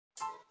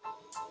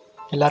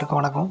எல்லாருக்கும்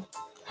வணக்கம்.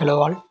 Hello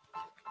all,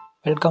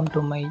 welcome to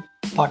my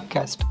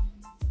podcast.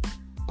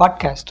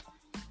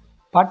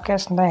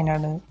 பாட்காஸ்ட்னால்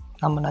என்னென்னு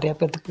நம்ம நிறையா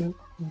பேர்த்துக்கு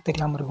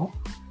தெரியாமல் இருக்கும்.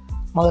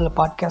 முதல்ல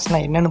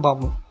பாட்காஸ்ட்னால் என்னென்னு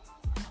பார்ப்போம்.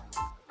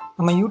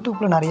 நம்ம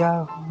யூடியூப்பில் நிறையா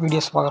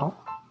வீடியோஸ் பார்க்குறோம்.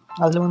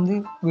 அதில்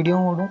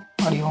வீடியோவும் வரும்,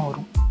 ஆடியோவும்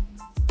வரும்.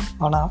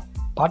 ஆனால்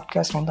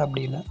பாட்காஸ்ட்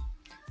அப்படி இல்லை.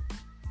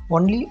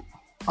 ஒன்லி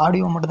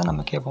ஆடியோ மட்டும் தான்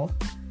நம்ம கேட்போம்.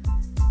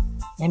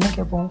 என்ன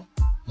கேட்போம்?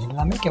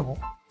 எல்லாமே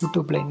கேட்போம்.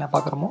 யூடியூப்பில் என்ன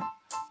பார்க்குறோமோ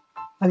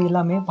அது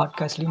எல்லாமே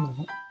பாட்காஸ்ட்லேயும்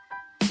இருக்கும்.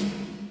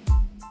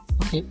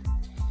 ஓகே,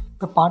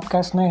 இப்போ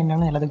பாட்காஸ்ட்னால்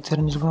என்னென்னு எல்லாத்துக்கும்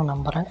தெரிஞ்சுக்கணும்னு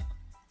நம்புகிறேன்.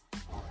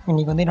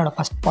 இன்றைக்கி என்னோடய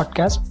ஃபஸ்ட்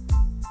பாட்காஸ்ட்.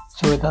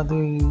 ஸோ ஏதாவது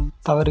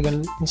தவறுகள்,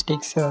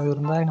 மிஸ்டேக்ஸ் ஏதாவது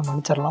இருந்தால் என்னை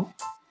மன்னிச்சிடலாம்.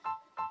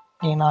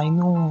 நான்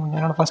இன்னும்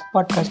என்னோடய ஃபஸ்ட்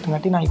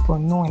பாட்காஸ்ட்டுங்காட்டி நான் இப்போ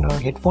இன்னும்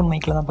என்னோடய ஹெட்ஃபோன்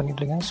மைக்கில் தான்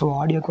பண்ணிகிட்ருக்கேன். ஸோ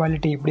ஆடியோ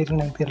குவாலிட்டி எப்படி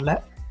இருக்குன்னு எனக்கு தெரியல.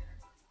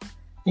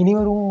 இனி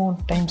வரும்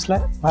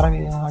டைம்ஸில் வர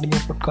ஆடியோ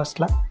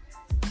பாட்காஸ்ட்டில்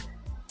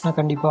நான்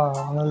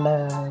கண்டிப்பாக நல்ல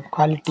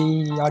குவாலிட்டி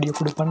ஆடியோ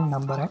கொடுப்பேன்னு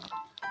நம்புகிறேன்.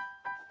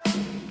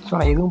 ஸோ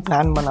நான் எதுவும்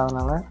பிளான்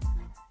பண்ணாதனால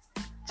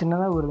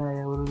சின்னதாக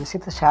ஒரு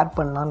விஷயத்தை ஷேர்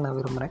பண்ணலான்னு நான்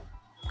விரும்புகிறேன்.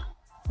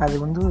 அது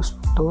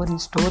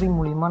ஸ்டோரி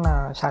மூலிமா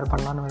நான் ஷேர்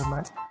பண்ணலான்னு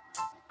விரும்புகிறேன்.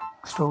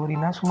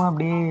 ஸ்டோரினால் சும்மா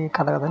அப்படியே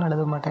கதைன்னு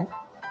எழுத மாட்டேன்.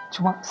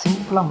 சும்மா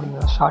சிம்பிளாக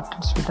முடியும், ஷார்ட்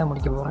அண்ட் ஸ்வீட்டாக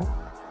முடிக்க போகிறேன்.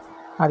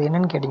 அது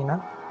என்னென்னு கேட்டிங்கன்னா,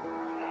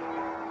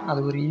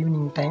 அது ஒரு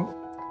ஈவினிங் டைம்,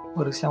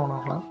 ஒரு 7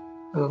 o'clock.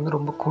 அது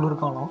ரொம்ப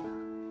குளிர் காலம்.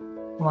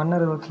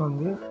 மன்னர்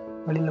ஒருத்தர்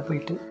வெளியில்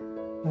போயிட்டு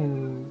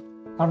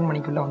 4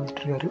 மணிக்குள்ளே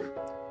வந்துட்டுருக்காரு.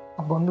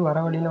 அப்போ வர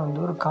வழியில்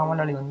ஒரு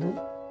காவலாளி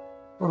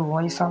ஒரு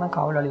வயசான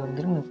காவலாளி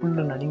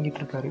புல்லில் நடுங்கிட்டு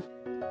இருக்காரு.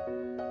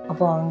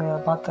 அப்போ அங்கே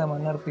பார்த்த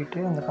மன்னர் போயிட்டு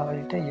அந்த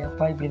காவலிகிட்ட,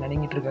 எப்பா இப்படி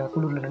நடுங்கிட்டு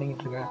குளிரில்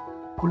நடுங்கிட்டு இருக்க,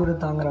 குளிரை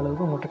தாங்குற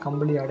அளவுக்கு உங்கள்கிட்ட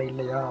கம்பளி ஆடை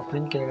இல்லையா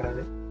அப்படின்னு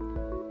கேட்குறாரு.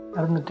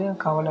 நடந்துட்டு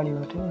காவலாளி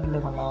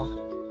இல்லை வேணாம்,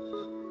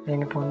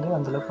 என்கிட்ட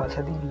அந்தளவுக்கு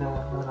வசதி இல்லை,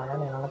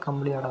 அதனால் என்னால்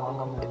கம்பளி ஆடை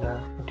வாங்க முடியல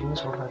அப்படின்னு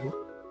சொல்கிறாரு.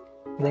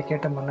 இதை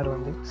கேட்ட மன்னர்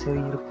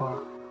சரி இருப்பான்,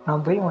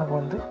 நான் போய்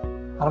உனக்கு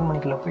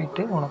அரண்மனைக்குள்ளே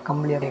போயிட்டு உனக்கு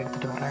கம்பளி ஆடை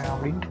எடுத்துகிட்டு வரேன்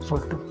அப்படின்ட்டு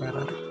சொல்லிட்டு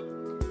போயிடுறாரு.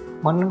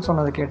 மன்னன்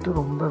சொன்னதை கேட்டு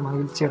ரொம்ப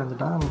மகிழ்ச்சி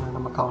அடைஞ்சிட்டான்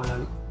நம்ம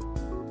காவலாளி.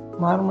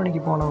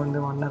 அரண்மனைக்கு போன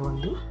மன்னர்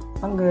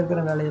அங்கே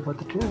இருக்கிற வேலையை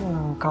பார்த்துட்டு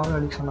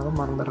காவலாளிக்கு சொன்னதை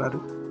மறந்துடுறாரு.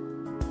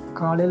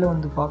 காலையில்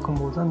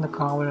பார்க்கும்போது அந்த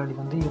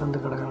காவலாளி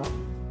இறந்து கிடக்கலாம்.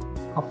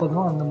 அப்போ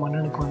தான் அந்த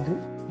மன்னனுக்கு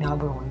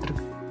ஞாபகம்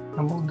வந்திருக்கு,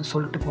 நம்ம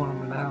சொல்லிட்டு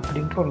போனோம்ல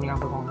அப்படின்ட்டு ஒரு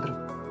ஞாபகம்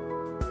வந்திருக்கு.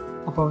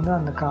 அப்போ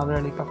அந்த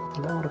காவலாளி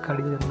பக்கத்தில் ஒரு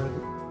கடிதம்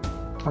இருந்தது.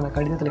 அந்த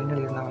கடிதத்தில் என்ன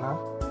எழுதியிருந்தாங்கன்னா,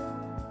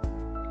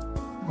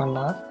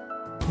 மன்னா,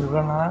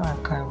 இவ்வளோ நாள்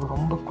நான்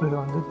ரொம்ப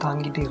குளிர்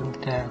தாங்கிட்டு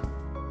இருந்துட்டேன்.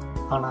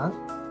 ஆனால்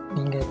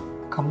நீங்கள்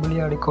கம்பளி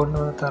ஆடை கொண்டு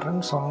வந்து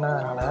தரேன்னு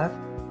சொன்னதுனால,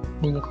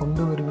 நீங்கள்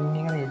கொண்டு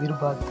வருவீங்கிற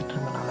எதிர்பார்த்துட்டு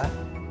இருந்தனால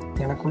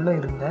எனக்குள்ளே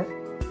இருந்த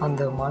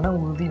அந்த மன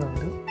உறுதி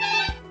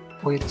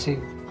போயிடுச்சு,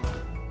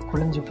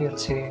 குளிஞ்சு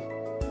போயிடுச்சு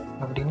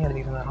அப்படின்னு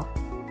எழுதியிருந்தாராம்.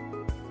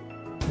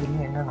 இது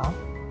என்னென்னா,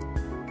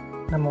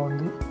 நம்ம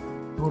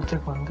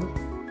ஒருத்தருக்கு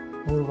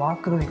ஒரு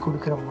வாக்குறுதி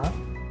கொடுக்குறோம்னா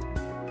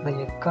அதை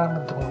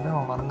எக்காரணத்துக்கு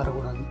நம்ம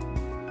மறந்துடக்கூடாது.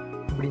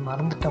 இப்படி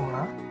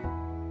மறந்துட்டோம்னா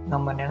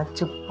நம்ம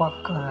நினச்சி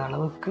பார்க்குற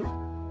அளவுக்கு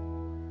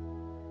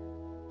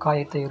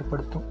காயத்தை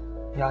ஏற்படுத்தும்.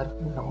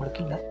 யாருக்கு?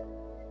 நம்மளுக்கு இல்லை,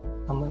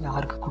 நம்ம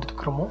யாருக்கு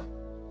கொடுத்துக்கிறோமோ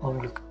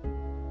அவங்களுக்கு.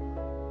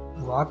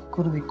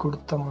 வாக்குறுதி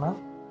கொடுத்தோம்னா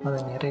அதை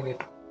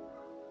நிறைவேற்றும்.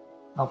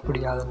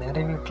 அப்படி அதை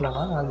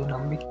நிறைவேற்றலைன்னா அது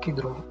நம்பிக்கை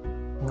துரோகம்.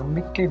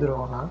 நம்பிக்கை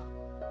துரோகம்னா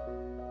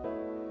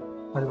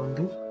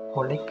அது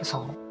கொலைக்கு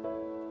சமம்.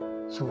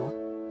 ஸோ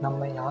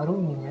நம்ம யாரும்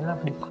இனிமேல்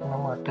அப்படி பண்ண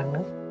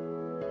மாட்டேன்,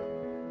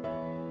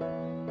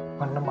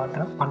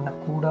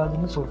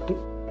 பண்ணக்கூடாதுன்னு சொல்லிட்டு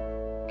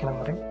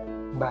கிளம்புறேன்.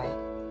 பாய்.